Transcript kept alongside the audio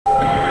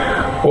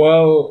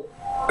Well,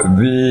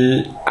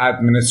 the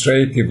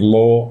administrative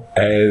law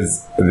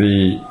as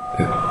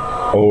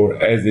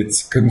it's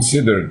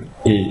considered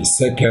a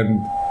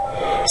second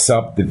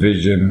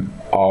subdivision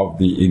of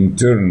the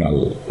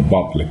internal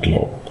public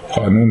law.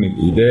 القانون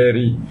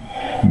الإداري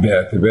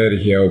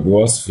باعتباره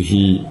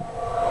وبوصفه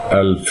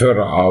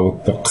الفرع أو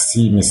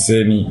التقسيم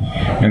الثاني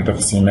من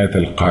تقسيمات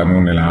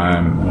القانون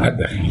العام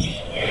الداخلي.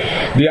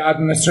 The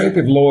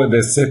administrative law is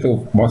the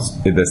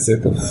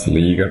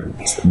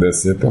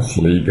set of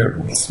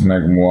legals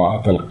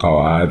مجموعة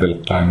القواعد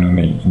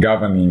القانونية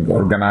governing,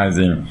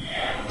 organizing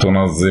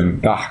تنظم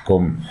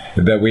تحكم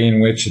the way in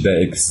which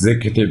the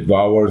executive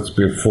powers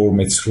perform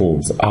its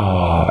rules.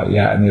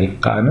 يعني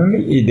القانون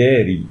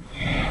الإداري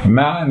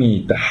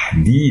معني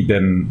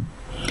تحديدا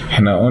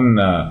احنا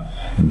قلنا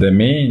the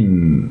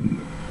main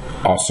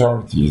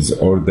authorities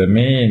or the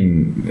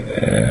main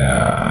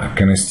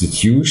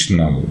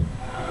constitutional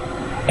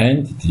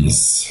entities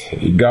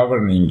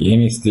governing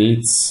any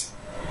states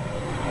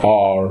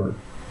are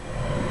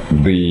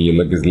the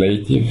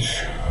legislative,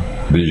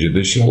 the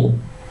judicial,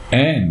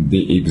 and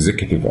the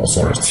executive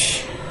authority.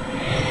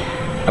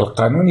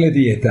 القانون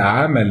الذي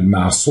يتعامل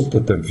مع السلطة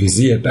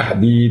التنفيذية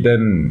تحديدا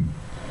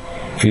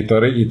في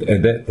طريقة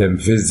أداء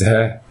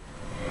تنفيذها،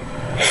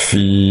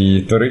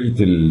 في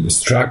طريقة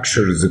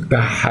الستراكشرز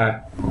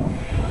بتاعها،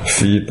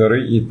 في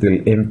طريقة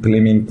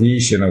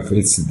الامبلمنتيشن of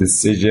its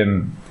decision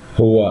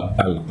هو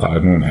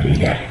القانون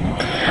الإداري.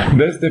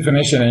 This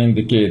definition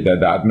indicates that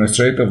the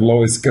administrative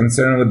law is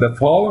concerned with the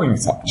following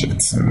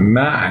subjects.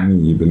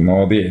 معني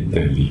بالمواضيع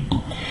التالية.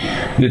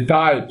 The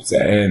types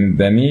and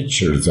the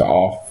natures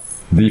of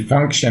the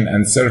function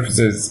and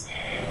services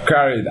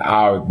carried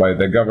out by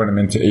the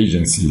government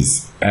agencies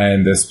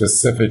and the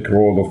specific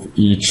role of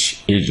each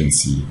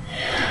agency.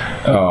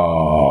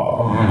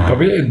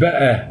 طبيعة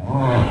بقى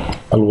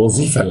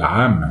الوظيفة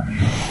العامة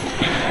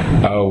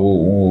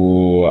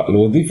أو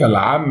الوظيفة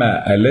العامة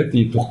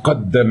التي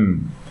تقدم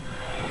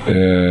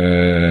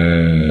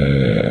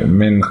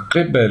من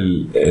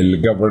قبل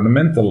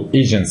الجوفرنمنتال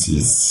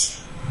ايجنسيز،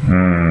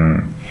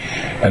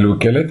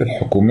 الوكالات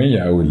الحكومية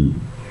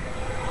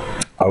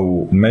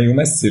أو ما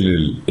يمثل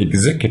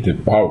الاكزيكتيف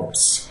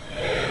باورز،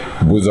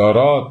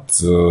 وزارات،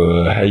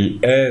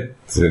 هيئات،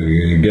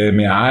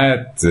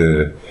 جامعات،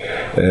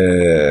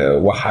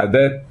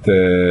 وحدات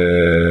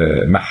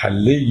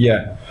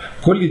محلية،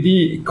 كل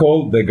دي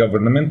called the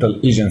governmental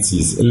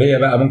agencies اللي هي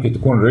بقى ممكن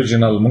تكون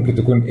regional، ممكن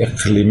تكون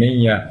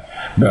إقليمية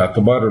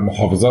باعتبار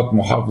المحافظات،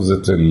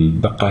 محافظة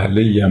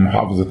الدقهلية،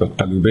 محافظة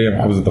القليوبية،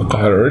 محافظة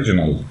القاهرة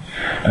regional،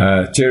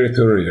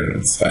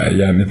 territorials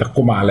يعني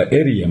تقوم على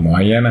area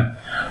معينة،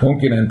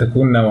 ممكن أن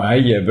تكون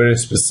نوعية very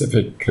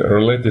specific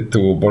related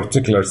to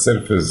particular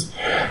service،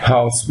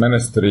 health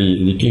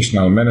ministry،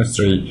 educational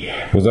ministry،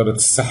 وزارة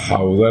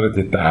الصحة، وزارة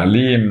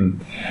التعليم،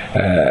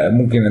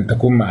 ممكن أن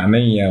تكون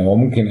معنية،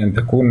 وممكن أن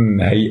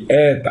تكون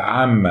هيئات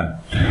عامة.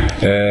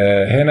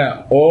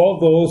 هنا all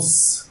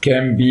those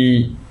can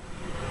be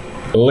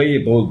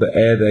labeled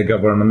as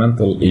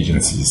governmental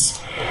agencies.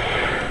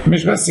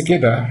 مش بس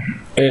كده،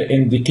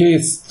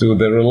 indicates to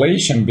the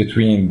relation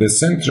between the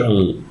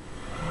central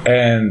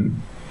and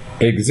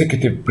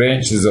executive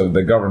branches of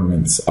the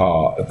governments.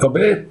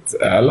 طبيعة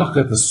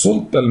علاقة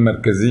السلطة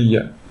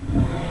المركزية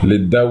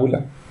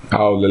للدولة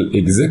أو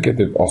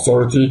للexecutive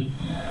authority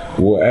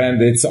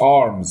and its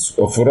arms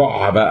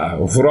وفروعها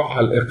بقى، وفروعها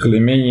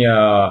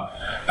الإقليمية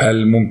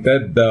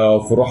الممتدة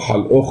وفروعها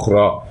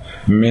الأخرى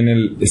من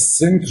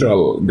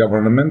السنترال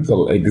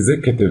governmental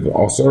executive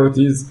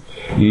authorities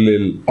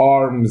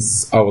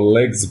للارمز او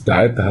الليجز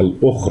بتاعتها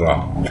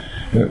الاخرى.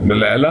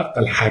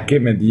 بالعلاقه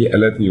الحاكمه دي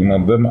التي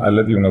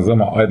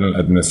ينظمها ايضا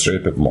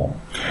الادمنستريتيف لو.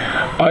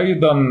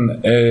 ايضا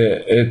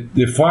it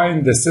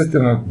defined the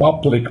system of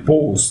public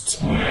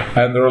post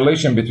and the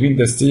relation between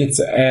the states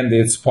and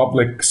its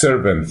public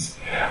servants.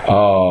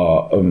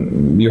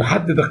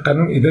 يحدد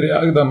القانون الاداري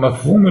ايضا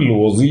مفهوم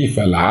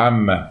الوظيفه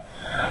العامه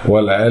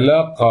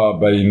والعلاقة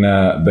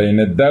بين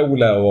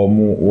الدولة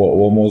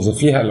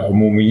وموظفيها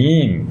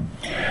العموميين.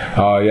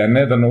 يعني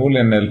نقدر نقول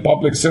ان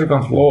البابليك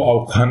سيرفنت لو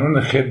او قانون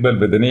الخدمة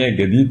البدنية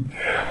الجديد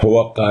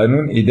هو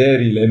قانون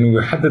اداري لانه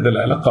يحدد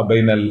العلاقة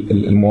بين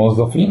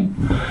الموظفين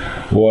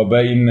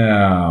وبين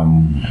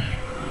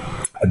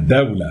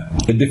الدولة.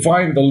 It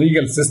defined the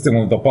legal system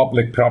of the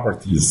public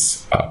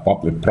properties.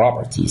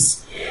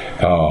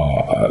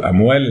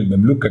 الأموال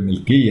المملوكة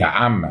ملكية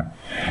عامة،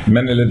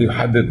 من الذي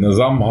يحدد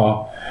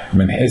نظامها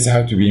من حيث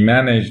how to be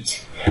managed,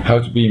 how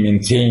to be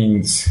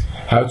maintained,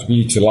 how to be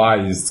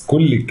utilized.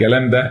 كل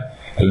الكلام ده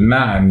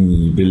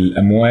المعني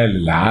بالأموال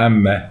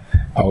العامة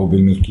أو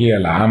بالملكية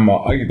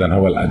العامة أيضا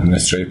هو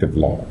الادمنستريتيف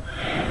law.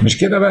 مش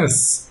كده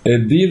بس،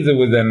 it deals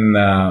with an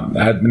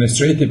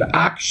administrative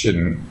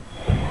action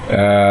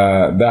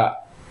that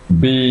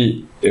be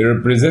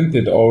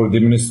represented or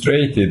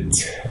demonstrated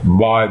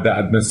by the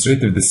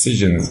administrative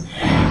decisions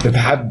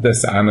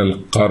تتحدث عن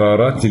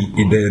القرارات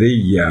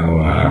الإدارية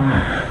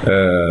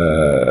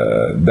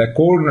the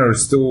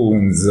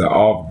cornerstones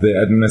of the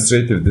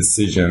administrative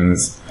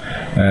decisions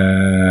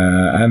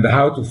and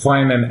how to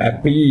find an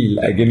appeal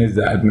against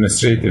the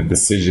administrative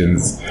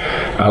decisions.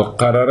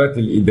 القرارات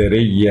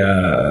الإدارية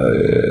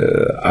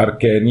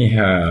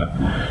أركانها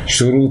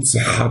شروط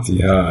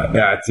صحتها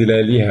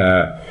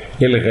اعتلالها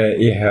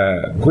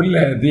إلغائها كل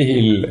هذه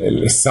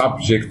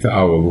السبجكت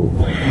أو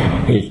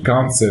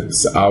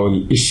الكونسبتس أو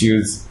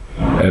الإشيوز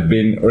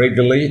been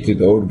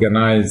regulated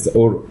organized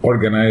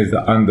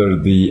under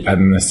the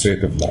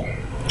administrative law.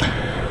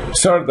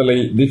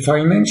 Thirdly, the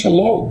financial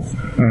law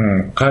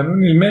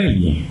قانون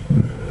المالي.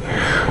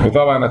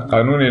 وطبعا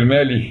القانون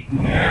المالي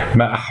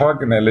ما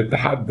أحوجنا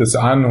للتحدث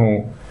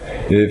عنه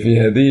في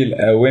هذه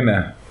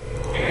الآونة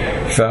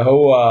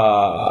فهو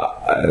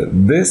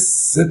this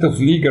set of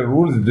legal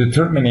rules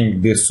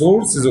determining the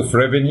sources of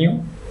revenue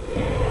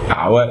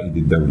عوائد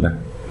الدولة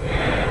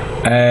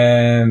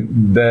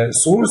and the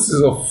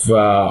sources of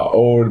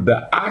or the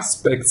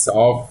aspects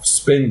of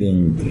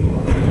spending,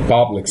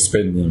 public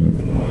spending,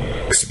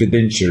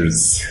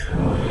 expenditures,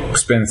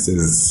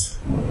 expenses,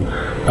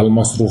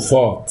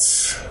 المصروفات,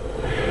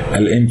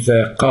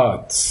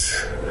 الإنفاقات.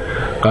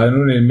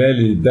 قانون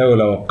المالي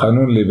للدولة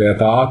والقانون اللي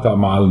بيتعاطى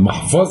مع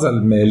المحفظة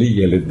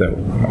المالية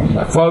للدولة.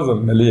 المحفظة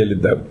المالية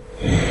للدولة.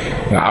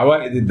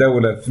 عوائد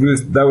الدولة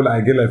فلوس الدولة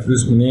هيجيلها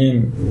فلوس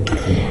منين؟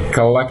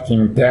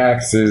 collecting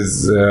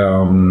taxes,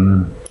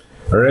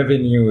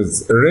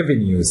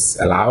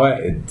 revenues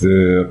العوائد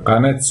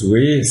قناة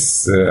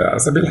سويس على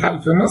سبيل الحال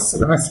في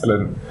مصر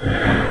مثلا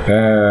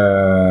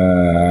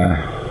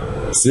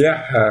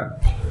سياحة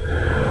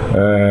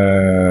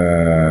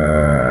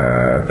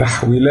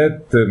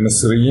تحويلات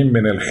مصريين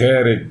من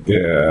الخارج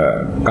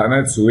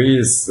قناة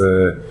سويس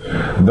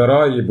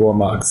ضرائب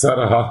وما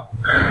أكثرها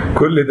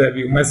كل ده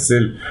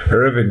بيمثل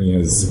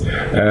revenues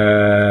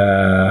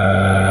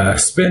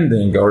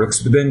spending or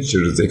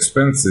expenditures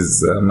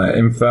expenses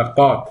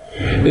انفاقات.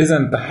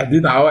 إذا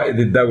تحديد عوائد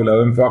الدولة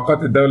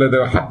وانفاقات الدولة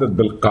ده يحدد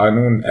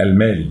بالقانون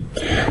المالي.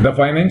 The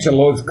financial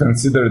law is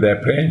considered a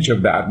branch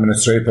of the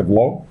administrative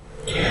law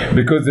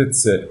because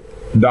it's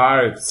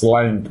direct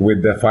link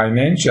with the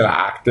financial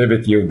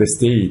activity of the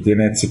state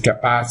in its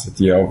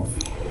capacity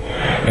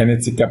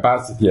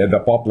as a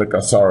public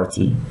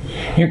authority.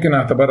 يمكن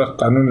اعتبار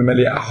القانون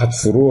المالي أحد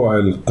فروع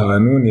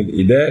القانون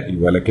الإداري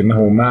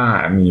ولكنه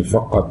معني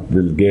فقط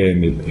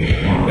بالجانب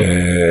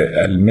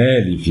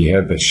المالي في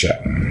هذا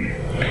الشأن.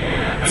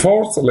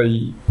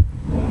 Fourthly,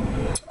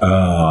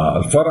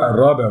 الفرع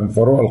الرابع من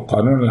فروع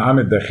القانون العام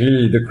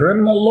الداخلي the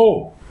criminal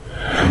law.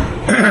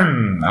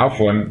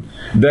 عفوا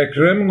the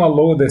criminal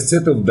law the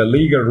set of the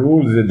legal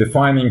rules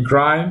defining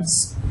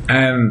crimes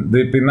and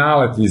the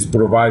penalties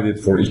provided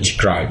for each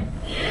crime.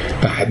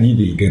 تحديد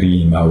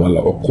الجريمة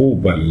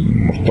والعقوبة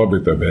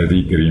المرتبطة بهذه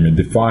الجريمة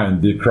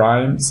define the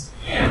crimes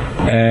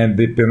and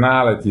the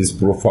penalties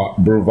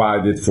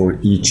provided for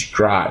each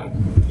crime.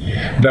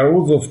 The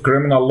rules of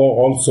criminal law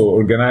also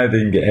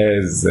organizing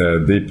as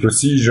the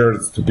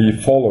procedures to be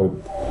followed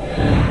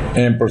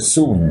in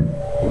pursuing,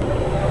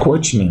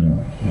 questioning,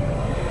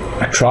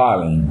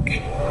 trialing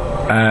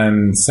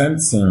and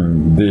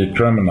sentencing the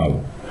criminal.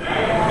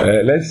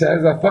 ليس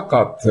هذا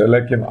فقط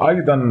لكن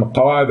أيضا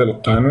قواعد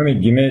القانون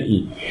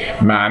الجنائي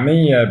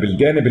معنية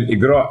بالجانب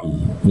الإجرائي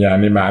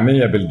يعني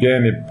معنية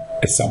بالجانب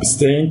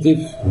substantive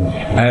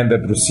and the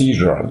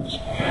procedural.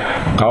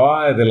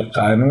 قواعد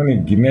القانون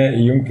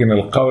الجنائي يمكن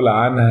القول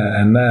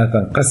عنها أنها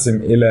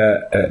تنقسم إلى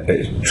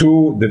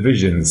two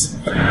divisions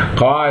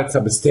قواعد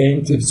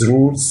substantive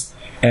rules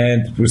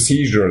and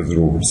procedural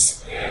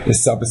rules. The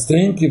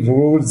substantive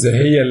rules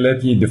هي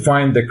التي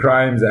define the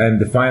crimes and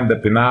define the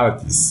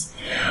penalties.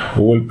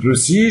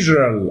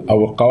 والprocedural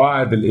أو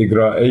القواعد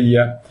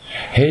الإجرائية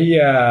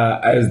هي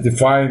as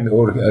defined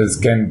or as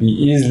can be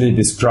easily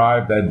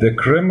described as the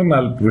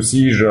criminal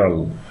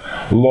procedural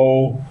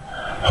law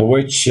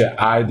which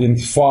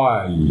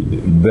identify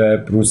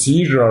the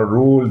procedural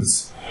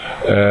rules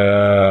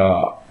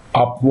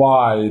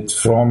applied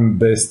from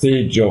the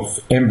stage of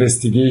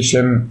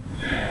investigation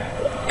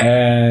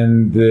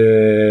and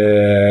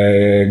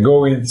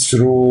going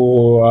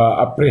through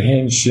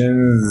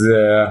apprehensions,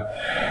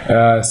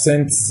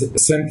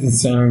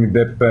 sentencing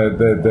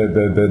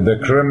the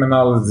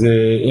criminals,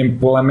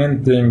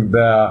 implementing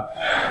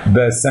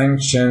the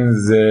sanctions.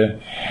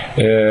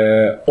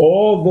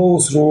 All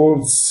those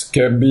rules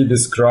can be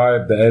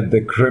described as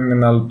the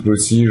criminal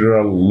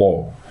procedural law.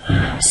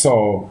 So,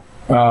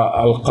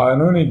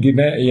 القانون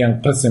الجنائي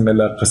ينقسم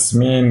إلى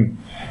قسمين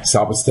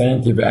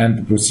substantive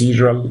and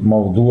procedural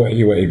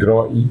موضوعي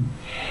وإجرائي.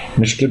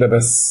 مش كده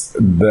بس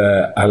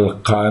ده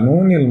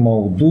القانون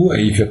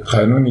الموضوعي في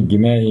القانون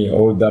الجنائي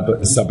or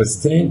the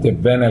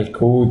substantive penal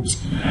code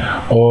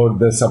or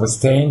the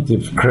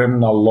substantive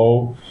criminal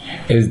law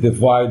is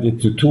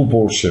divided to two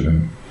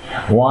portions.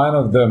 One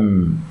of them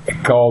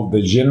called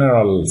the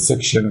general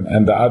section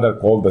and the other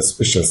called the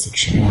special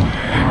section.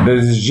 The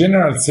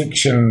general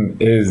section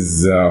is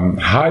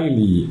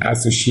highly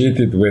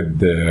associated with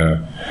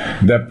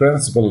the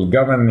principle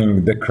governing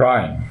the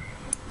crime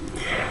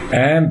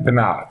and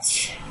penalty.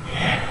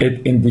 It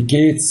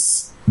indicates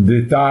the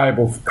type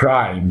of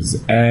crimes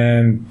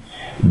and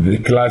they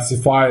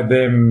classify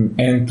them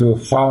into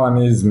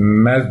felonies,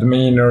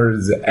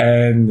 misdemeanors,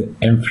 and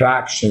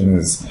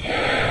infractions.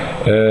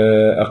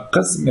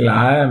 القسم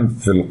العام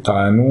في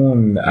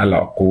القانون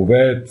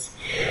العقوبات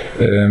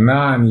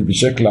معني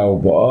بشكل أو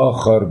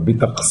بآخر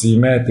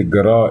بتقسيمات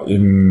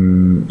الجرائم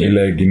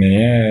إلى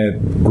جنايات،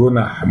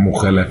 جنح،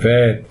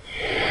 مخالفات.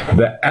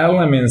 The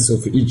elements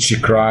of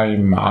each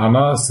crime،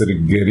 عناصر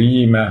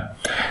الجريمة،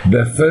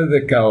 the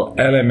physical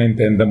element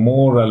and the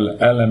moral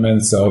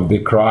elements of the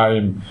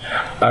crime،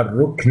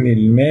 الركن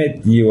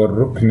المادي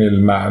والركن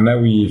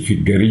المعنوي في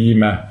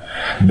الجريمة،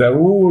 the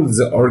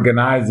rules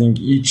organizing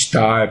each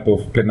type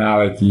of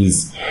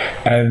penalties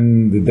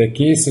and the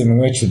case in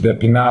which the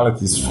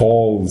penalties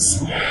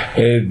falls,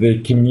 they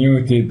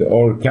commuted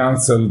or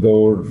cancelled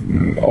or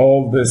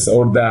all this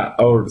or that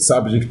or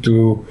subject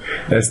to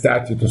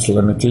statute of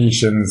limitations.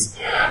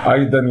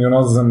 أيضا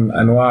ينظم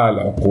أنواع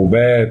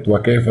العقوبات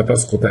وكيف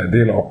تسقط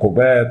هذه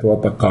العقوبات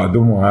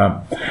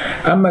وتقادمها.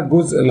 أما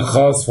الجزء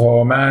الخاص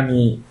فهو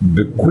معني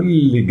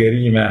بكل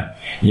جريمة،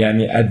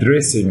 يعني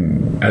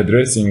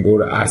addressing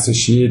or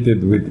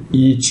associated with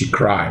each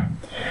crime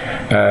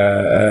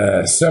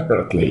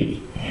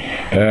separately.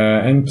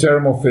 In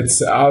terms of its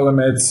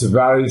elements,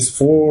 various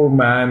form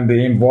and the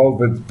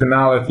involved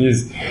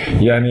penalties.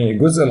 يعني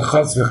الجزء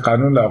الخاص في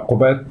قانون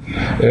العقوبات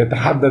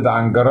يتحدد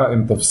عن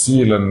جرائم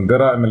تفصيلا،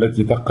 الجرائم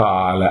التي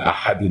تقع على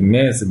أحد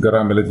الناس،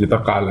 الجرائم التي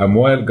تقع على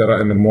الأموال،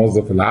 جرائم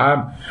الموظف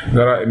العام،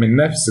 جرائم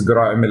النفس،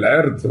 جرائم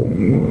العرض.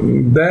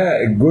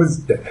 ده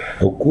الجزء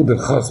الكود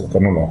الخاص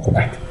بقانون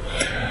العقوبات.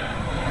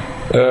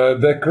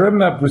 The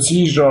criminal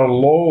procedural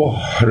law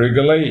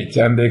regulate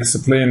and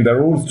explain the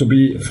rules to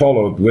be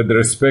followed with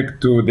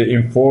respect to the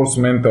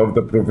enforcement of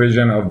the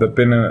provision of the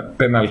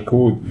penal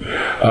code.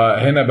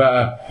 هنا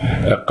بقى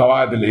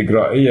القواعد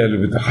الإجرائية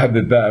اللي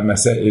بتحدد بقى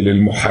مسائل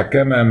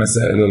المحاكمة،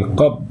 مسائل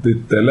القبض،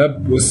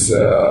 التلبس،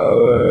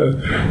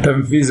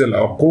 تنفيذ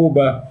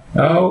العقوبة.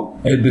 Now,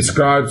 it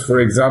describes, for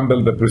example,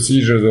 the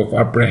procedures of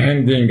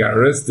apprehending,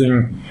 arresting,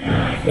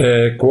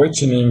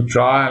 questioning,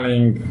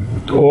 trialing,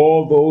 all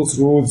those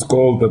rules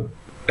called the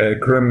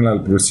criminal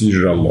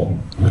procedural law.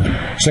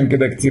 عشان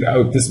كده كتير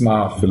قوي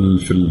بتسمع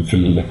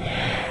في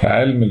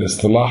العلم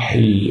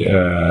الاصطلاحي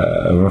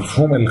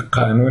مفهوم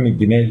القانون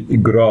الجنائي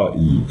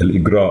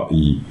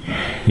الإجرائي.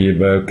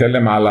 يبقى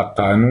بيتكلم على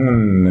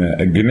قانون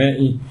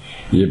الجنائي،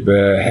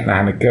 يبقى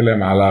احنا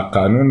هنتكلم على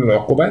قانون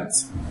العقوبات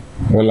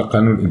ولا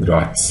قانون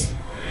الإجراءات؟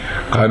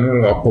 قانون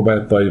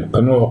العقوبات. طيب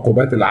قانون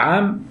العقوبات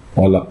العام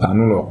ولا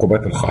قانون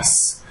العقوبات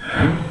الخاص؟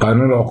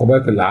 قانون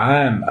العقوبات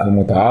العام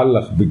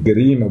المتعلق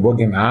بالجريمة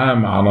بوجه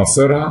عام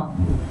عناصرها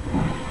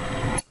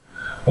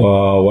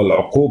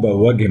والعقوبة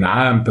بوجه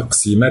عام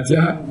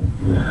تقسيماتها.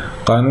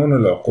 قانون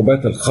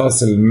العقوبات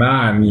الخاص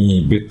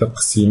المعني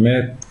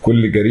بتقسيمات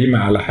كل جريمة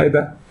على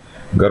حدة،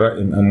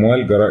 جرائم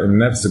أموال،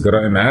 جرائم نفس،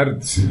 جرائم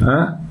عرض.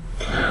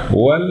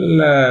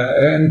 ولا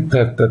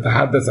أنت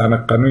تتحدث عن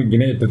القانون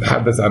الجنائي،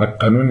 تتحدث عن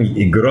القانون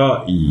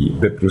الإجرائي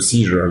the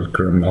procedural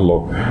criminal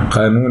law،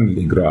 قانون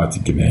الإجراءات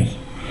الجنائي.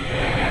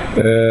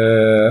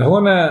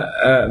 هنا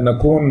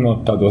نكون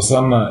قد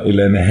وصلنا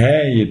إلى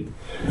نهاية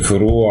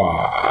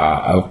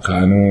فروع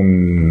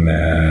القانون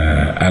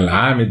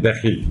العام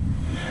الداخلي.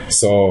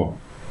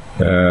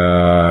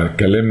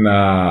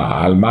 اتكلمنا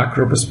على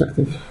الماكرو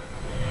برسبكتيف،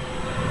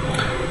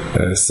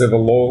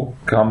 civil law,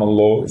 common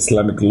law,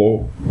 Islamic law,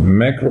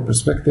 macro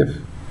perspective,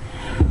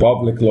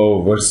 public law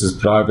versus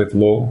private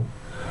law.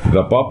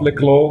 The public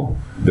law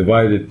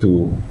divided to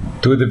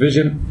two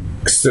divisions: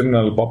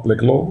 external public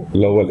law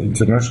اللي هو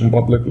international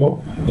public law,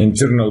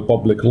 internal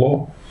public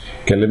law.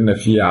 اتكلمنا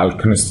فيه على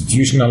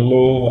constitutional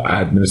law,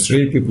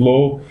 administrative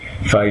law,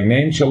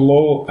 financial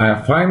law, and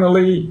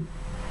finally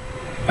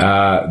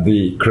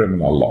the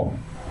criminal law.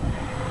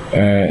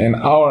 In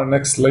our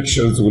next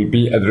lectures we'll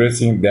be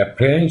addressing the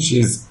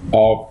branches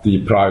of the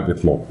private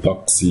law،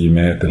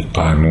 تقسيمات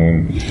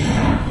القانون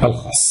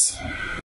الخاص.